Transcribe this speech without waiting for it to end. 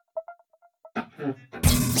Hey,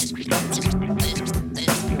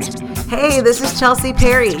 this is Chelsea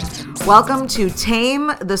Perry. Welcome to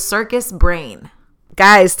Tame the Circus Brain.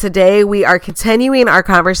 Guys, today we are continuing our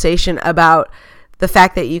conversation about the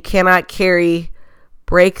fact that you cannot carry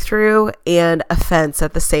breakthrough and offense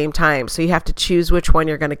at the same time. So you have to choose which one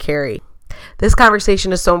you're going to carry. This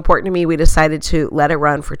conversation is so important to me, we decided to let it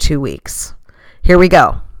run for 2 weeks. Here we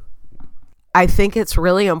go. I think it's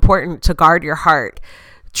really important to guard your heart.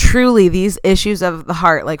 Truly, these issues of the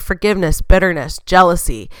heart, like forgiveness, bitterness,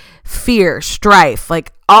 jealousy, fear, strife,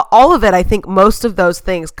 like all of it, I think most of those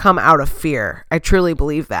things come out of fear. I truly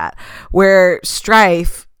believe that. Where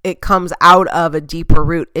strife, it comes out of a deeper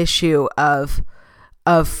root issue of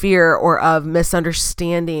fear or of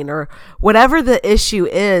misunderstanding or whatever the issue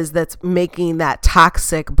is that's making that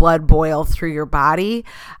toxic blood boil through your body.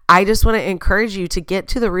 I just want to encourage you to get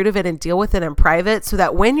to the root of it and deal with it in private so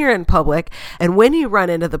that when you're in public and when you run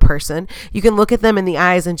into the person, you can look at them in the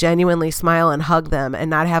eyes and genuinely smile and hug them and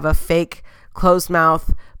not have a fake closed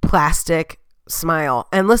mouth plastic smile.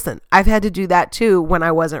 And listen, I've had to do that too when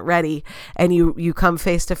I wasn't ready, and you come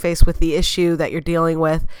face to face with the issue that you're dealing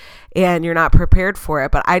with and you're not prepared for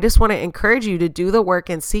it. But I just want to encourage you to do the work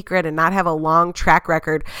in secret and not have a long track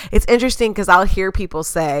record. It's interesting because I'll hear people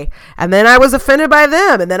say, and then I was offended by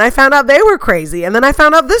them, and then I found out they were crazy, and then I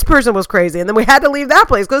found out this person was crazy, and then we had to leave that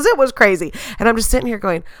place because it was crazy. And I'm just sitting here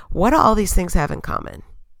going, what do all these things have in common?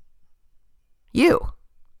 You.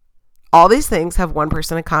 All these things have one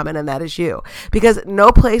person in common, and that is you. Because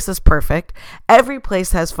no place is perfect. Every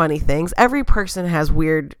place has funny things. Every person has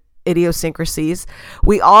weird idiosyncrasies.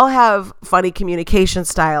 We all have funny communication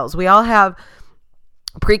styles. We all have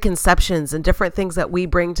preconceptions and different things that we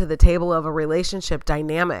bring to the table of a relationship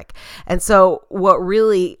dynamic. And so what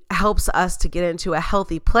really helps us to get into a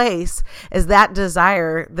healthy place is that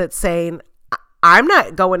desire that's saying, I'm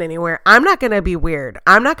not going anywhere. I'm not going to be weird.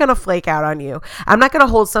 I'm not going to flake out on you. I'm not going to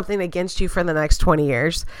hold something against you for the next 20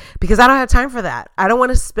 years because I don't have time for that. I don't want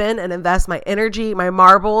to spend and invest my energy, my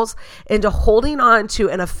marbles into holding on to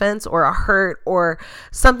an offense or a hurt or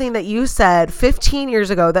something that you said 15 years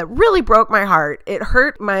ago that really broke my heart. It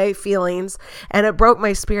hurt my feelings and it broke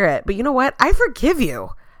my spirit. But you know what? I forgive you.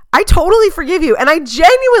 I totally forgive you, and I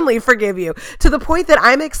genuinely forgive you to the point that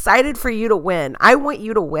I'm excited for you to win. I want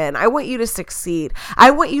you to win. I want you to succeed.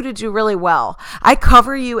 I want you to do really well. I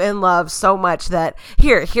cover you in love so much that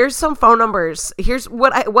here's some phone numbers. Here's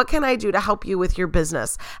what can I do to help you with your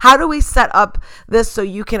business? How do we set up this so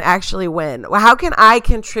you can actually win? How can I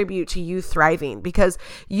contribute to you thriving? Because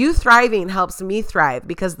you thriving helps me thrive,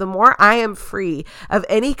 because the more I am free of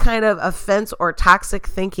any kind of offense or toxic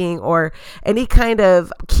thinking or any kind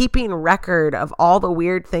of keeping record of all the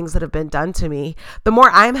weird things that have been done to me, the more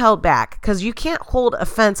I'm held back, because you can't hold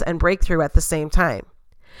offense and breakthrough at the same time.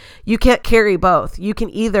 You can't carry both. You can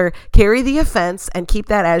either carry the offense and keep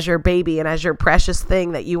that as your baby and as your precious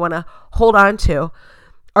thing that you want to hold on to,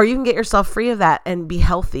 or you can get yourself free of that and be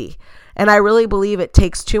healthy. And I really believe it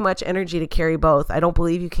takes too much energy to carry both. I don't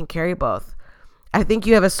believe you can carry both. I think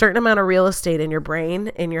you have a certain amount of real estate in your brain,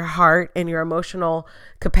 in your heart, in your emotional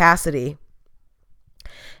capacity.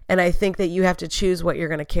 And I think that you have to choose what you're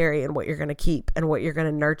going to carry and what you're going to keep and what you're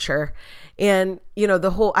going to nurture. And,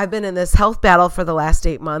 I've been in this health battle for the last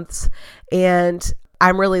 8 months, and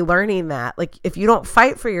I'm really learning that, like, if you don't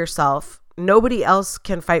fight for yourself, nobody else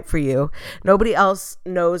can fight for you. Nobody else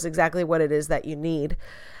knows exactly what it is that you need.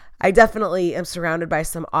 I definitely am surrounded by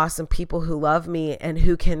some awesome people who love me and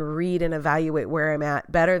who can read and evaluate where I'm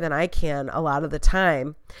at better than I can a lot of the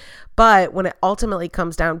time. But when it ultimately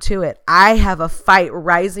comes down to it, I have a fight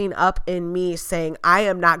rising up in me saying, I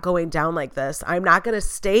am not going down like this. I'm not going to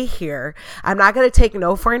stay here. I'm not going to take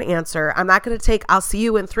no for an answer. I'm not going to take, I'll see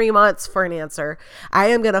you in 3 months for an answer. I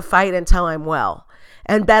am going to fight until I'm well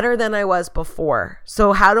and better than I was before.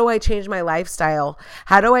 So how do I change my lifestyle?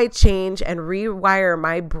 How do I change and rewire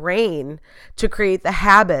my brain to create the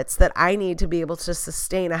habits that I need to be able to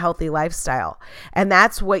sustain a healthy lifestyle? And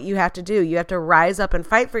that's what you have to do. You have to rise up and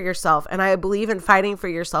fight for yourself. And I believe in fighting for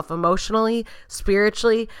yourself emotionally,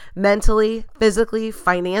 spiritually, mentally, physically,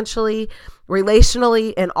 financially,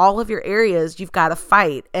 relationally, in all of your areas. You've got to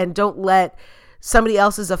fight, and don't let somebody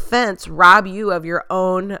else's offense rob you of your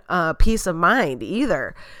own peace of mind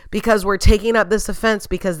either, because we're taking up this offense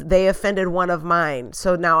because they offended one of mine.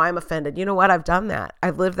 So now I'm offended. You know what? I've done that.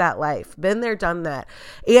 I've lived that life, been there, done that.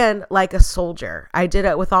 And like a soldier, I did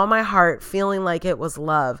it with all my heart, feeling like it was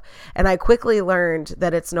love. And I quickly learned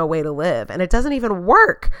that it's no way to live, and it doesn't even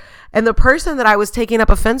work. And the person that I was taking up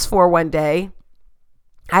offense for one day,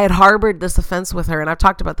 I had harbored this offense with her, and I've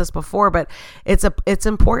talked about this before, but it's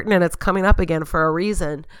important and it's coming up again for a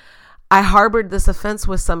reason. I harbored this offense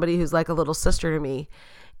with somebody who's like a little sister to me.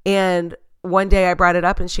 And one day I brought it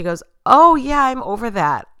up and she goes, oh yeah, I'm over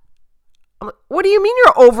that. I'm like, what do you mean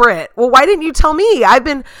you're over it? Well, why didn't you tell me? I've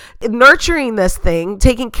been nurturing this thing,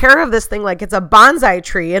 taking care of this thing like it's a bonsai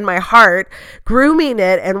tree in my heart, grooming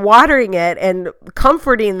it and watering it and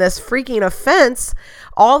comforting this freaking offense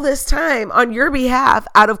all this time on your behalf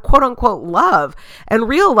out of quote unquote love. And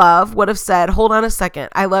real love would have said, hold on a second.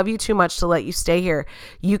 I love you too much to let you stay here.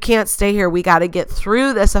 You can't stay here. We got to get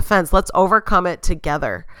through this offense. Let's overcome it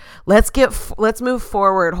together. Let's move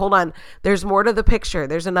forward. Hold on. There's more to the picture.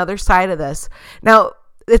 There's another side of this. Now,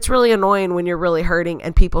 it's really annoying when you're really hurting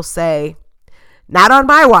and people say, not on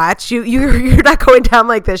my watch. You're not going down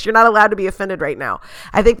like this. You're not allowed to be offended right now.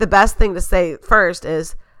 I think the best thing to say first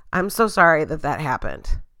is, I'm so sorry that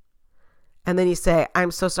happened. And then you say,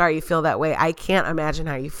 I'm so sorry you feel that way. I can't imagine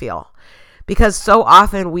how you feel. Because so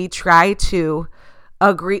often we try to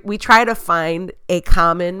agree. We try to find a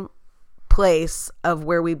common place of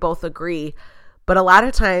where we both agree. But a lot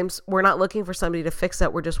of times we're not looking for somebody to fix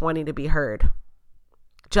it. We're just wanting to be heard.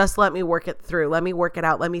 Just let me work it through. Let me work it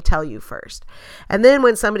out. Let me tell you first. And then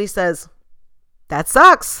when somebody says, that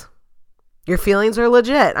sucks. Your feelings are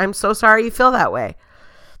legit. I'm so sorry you feel that way.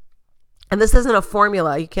 And this isn't a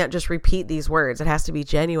formula. You can't just repeat these words. It has to be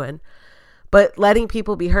genuine. But letting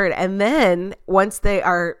people be heard. And then once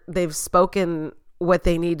they've spoken what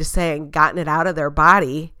they need to say and gotten it out of their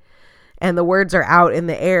body and the words are out in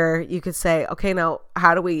the air, you could say, okay, now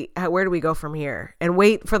where do we go from here? And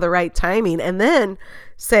wait for the right timing. And then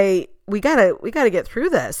say, we gotta get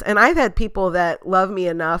through this. And I've had people that love me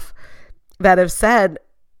enough that have said,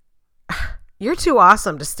 you're too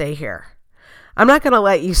awesome to stay here. I'm not going to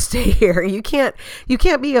let you stay here. You can't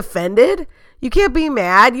be offended. You can't be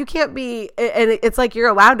mad. You can't be, and it's like, you're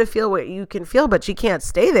allowed to feel what you can feel, but you can't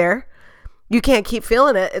stay there. You can't keep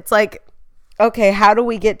feeling it. It's like, okay, how do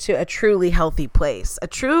we get to a truly healthy place? A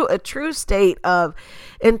true state of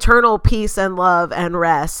internal peace and love and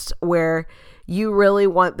rest where you really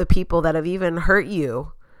want the people that have even hurt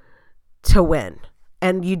you to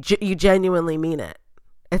and you genuinely mean it.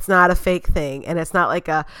 It's not a fake thing. And it's not like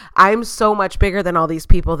I'm so much bigger than all these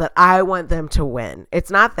people that I want them to win. It's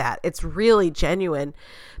not that. It's really genuine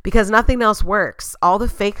because nothing else works. All the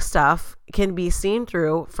fake stuff can be seen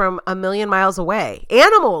through from a million miles away.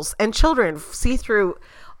 Animals and children see through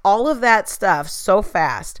all of that stuff so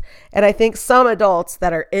fast. And I think some adults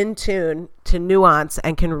that are in tune to nuance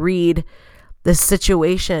and can read the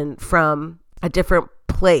situation from a different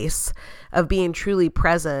place of being truly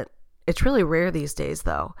present. It's really rare these days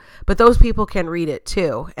though, but those people can read it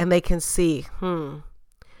too. And they can see,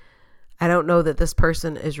 I don't know that this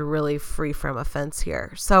person is really free from offense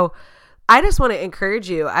here. So I just want to encourage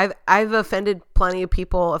you. I've offended plenty of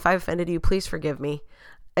people. If I've offended you, please forgive me.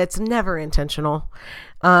 It's never intentional.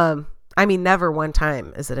 Never one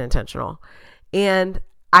time is it intentional. And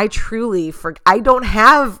I truly I don't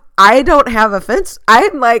have offense. I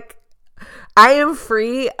am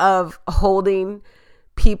free of holding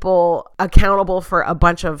people accountable for a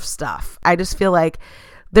bunch of stuff. I just feel like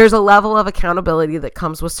there's a level of accountability that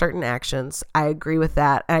comes with certain actions. I agree with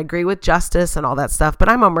that. I agree with justice and all that stuff, but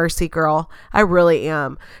I'm a mercy girl. I really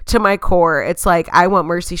am. To my core, it's like I want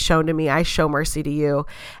mercy shown to me. I show mercy to you.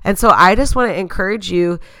 And so I just want to encourage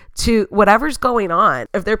you to whatever's going on.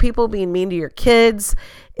 If there are people being mean to your kids,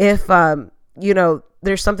 if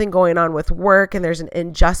there's something going on with work and there's an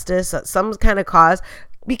injustice, some kind of cause,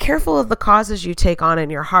 be careful of the causes you take on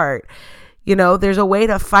in your heart. There's a way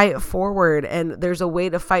to fight forward and there's a way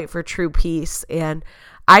to fight for true peace. And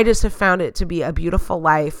I just have found it to be a beautiful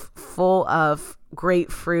life full of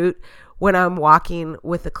great fruit when I'm walking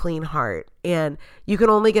with a clean heart. And you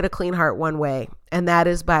can only get a clean heart one way, and that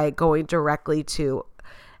is by going directly to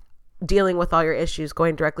dealing with all your issues,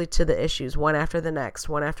 going directly to the issues, one after the next,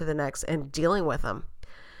 and dealing with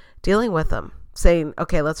them. Saying,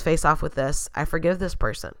 okay, let's face off with this. I forgive this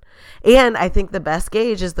person. And I think the best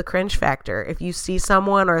gauge is the cringe factor. If you see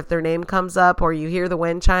someone or if their name comes up or you hear the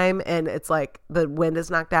wind chime and it's like the wind is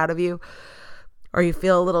knocked out of you or you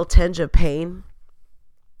feel a little tinge of pain,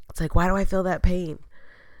 it's like, why do I feel that pain?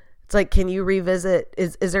 It's like, can you revisit?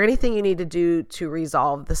 Is there anything you need to do to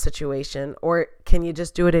resolve the situation, or can you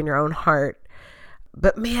just do it in your own heart?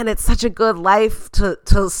 But man, it's such a good life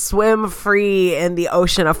to swim free in the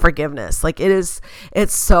ocean of forgiveness. Like it's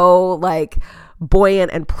so like buoyant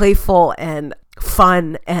and playful and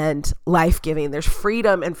fun and life-giving. There's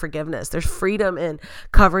freedom in forgiveness. There's freedom in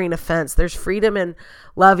covering offense. There's freedom in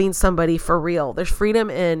loving somebody for real. There's freedom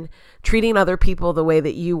in treating other people the way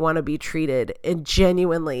that you want to be treated, and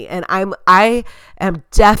genuinely. And I am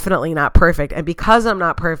definitely not perfect. And because I'm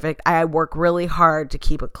not perfect, I work really hard to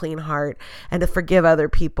keep a clean heart and to forgive other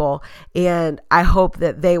people. And I hope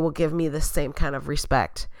that they will give me the same kind of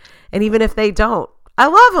respect. And even if they don't, I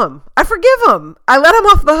love them. I forgive them. I let them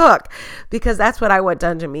off the hook, because that's what I want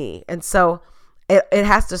done to me. And so it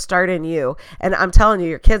has to start in you. And I'm telling you,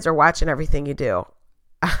 your kids are watching everything you do.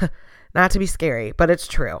 Not to be scary, but it's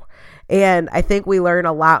true. And I think we learn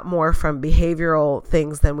a lot more from behavioral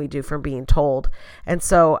things than we do from being told. And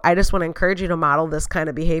so I just want to encourage you to model this kind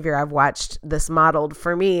of behavior. I've watched this modeled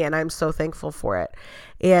for me, and I'm so thankful for it.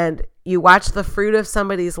 And you watch the fruit of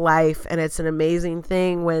somebody's life, and it's an amazing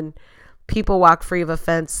thing when people walk free of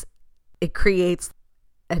offense. It creates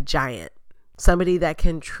a giant, somebody that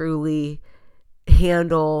can truly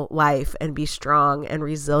handle life and be strong and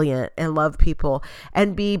resilient and love people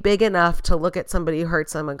and be big enough to look at somebody who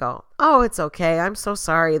hurts them and go, oh, it's okay. I'm so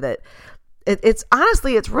sorry. That it's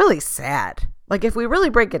honestly, it's really sad. Like, if we really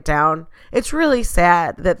break it down, it's really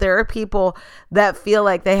sad that there are people that feel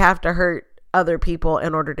like they have to hurt other people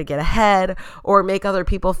in order to get ahead or make other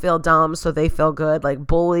people feel dumb so they feel good, like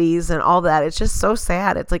bullies and all that. It's just so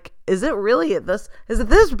sad. It's like, is it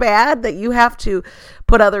this bad that you have to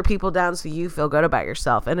put other people down so you feel good about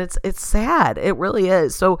yourself? And it's sad. It really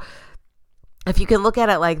is. So if you can look at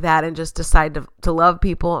it like that and just decide to love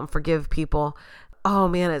people and forgive people, oh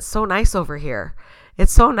man, it's so nice over here.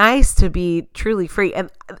 It's so nice to be truly free.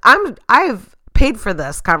 And I've paid for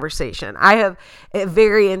this conversation. I have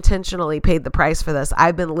very intentionally paid the price for this.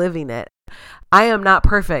 I've been living it. I am not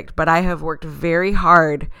perfect, but I have worked very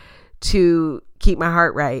hard to keep my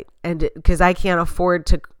heart right, and because I can't afford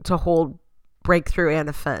to hold breakthrough and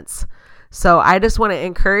offense. So I just want to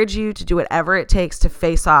encourage you to do whatever it takes to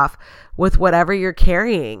face off with whatever you're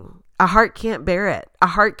carrying. A heart can't bear it. A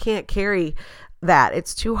heart can't carry that.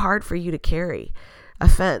 It's too hard for you to carry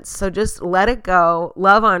offense. So just let it go.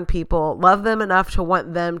 Love on people. Love them enough to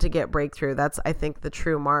want them to get breakthrough. That's, I think, the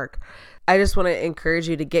true mark. I just want to encourage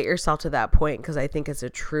you to get yourself to that point, because I think it's a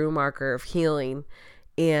true marker of healing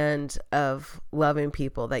and of loving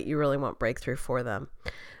people, that you really want breakthrough for them.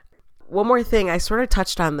 One more thing. I sort of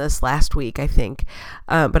touched on this last week, I think,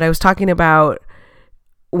 but I was talking about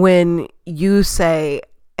when you say,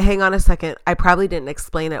 hang on a second, I probably didn't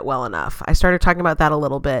explain it well enough. I started talking about that a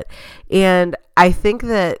little bit. And I think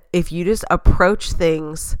that if you just approach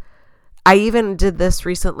things, I even did this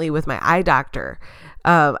recently with my eye doctor.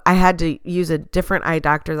 I had to use a different eye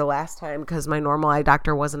doctor the last time because my normal eye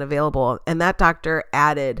doctor wasn't available. And that doctor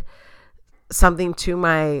added something to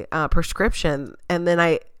my prescription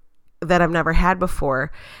that I've never had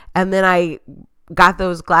before. And then I got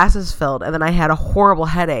those glasses filled, and then I had a horrible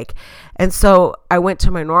headache. And so I went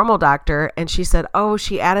to my normal doctor, and she said, oh,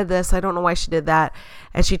 she added this. I don't know why she did that.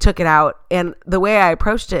 And she took it out. And the way I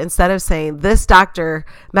approached it, instead of saying this doctor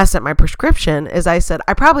messed up my prescription, is I said,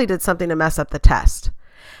 I probably did something to mess up the test.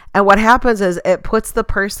 And what happens is it puts the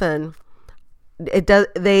person,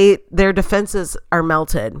 their defenses are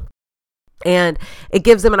melted. And it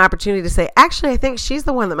gives them an opportunity to say, actually, I think she's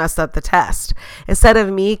the one that messed up the test, instead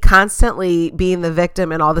of me constantly being the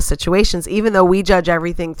victim in all the situations, even though we judge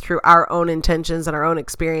everything through our own intentions and our own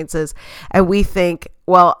experiences. And we think,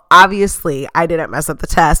 well, obviously I didn't mess up the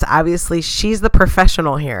test. Obviously she's the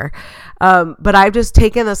professional here. But I've just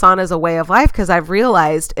taken this on as a way of life, because I've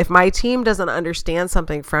realized if my team doesn't understand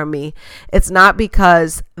something from me, it's not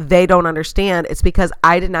because they don't understand. It's because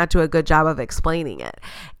I did not do a good job of explaining it.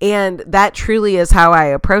 And that truly is how I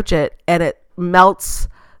approach it. And it melts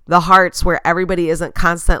the hearts where everybody isn't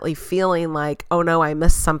constantly feeling like, oh no, I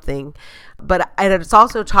missed something. And it's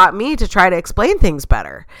also taught me to try to explain things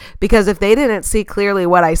better, because if they didn't see clearly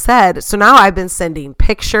what I said, so now I've been sending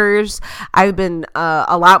pictures. I've been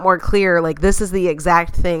a lot more clear, like this is the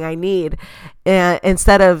exact thing I need. And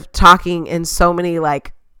instead of talking in so many,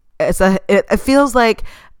 like, it feels like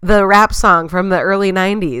the rap song from the early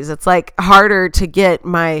 90s. It's like harder to get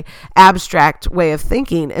my abstract way of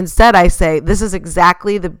thinking. Instead, I say, this is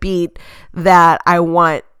exactly the beat that I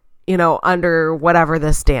want, under whatever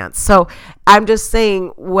this dance. So I'm just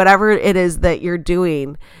saying, whatever it is that you're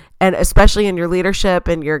doing, and especially in your leadership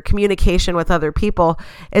and your communication with other people,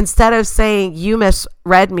 instead of saying you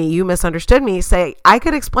misread me, you misunderstood me, say I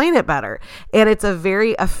could explain it better. And it's a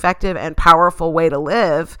very effective and powerful way to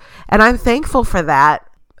live. And I'm thankful for that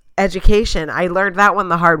education. I learned that one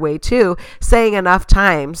the hard way too. Saying enough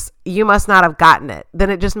times, you must not have gotten it. Then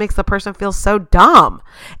it just makes the person feel so dumb.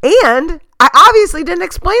 And I obviously didn't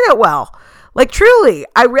explain it well. Like, truly,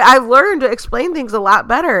 I've learned to explain things a lot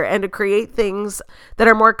better and to create things that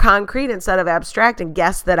are more concrete instead of abstract, and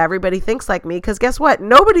guess that everybody thinks like me, because guess what?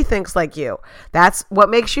 Nobody thinks like you. That's what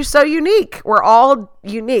makes you so unique. We're all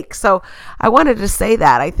unique. So I wanted to say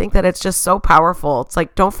that. I think that it's just so powerful. It's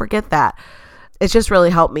like, don't forget that. It's just really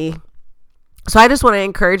helped me. So I just want to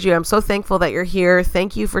encourage you. I'm so thankful that you're here.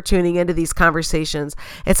 Thank you for tuning into these conversations.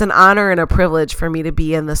 It's an honor and a privilege for me to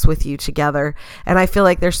be in this with you together. And I feel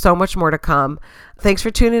like there's so much more to come. Thanks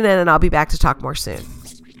for tuning in, and I'll be back to talk more soon.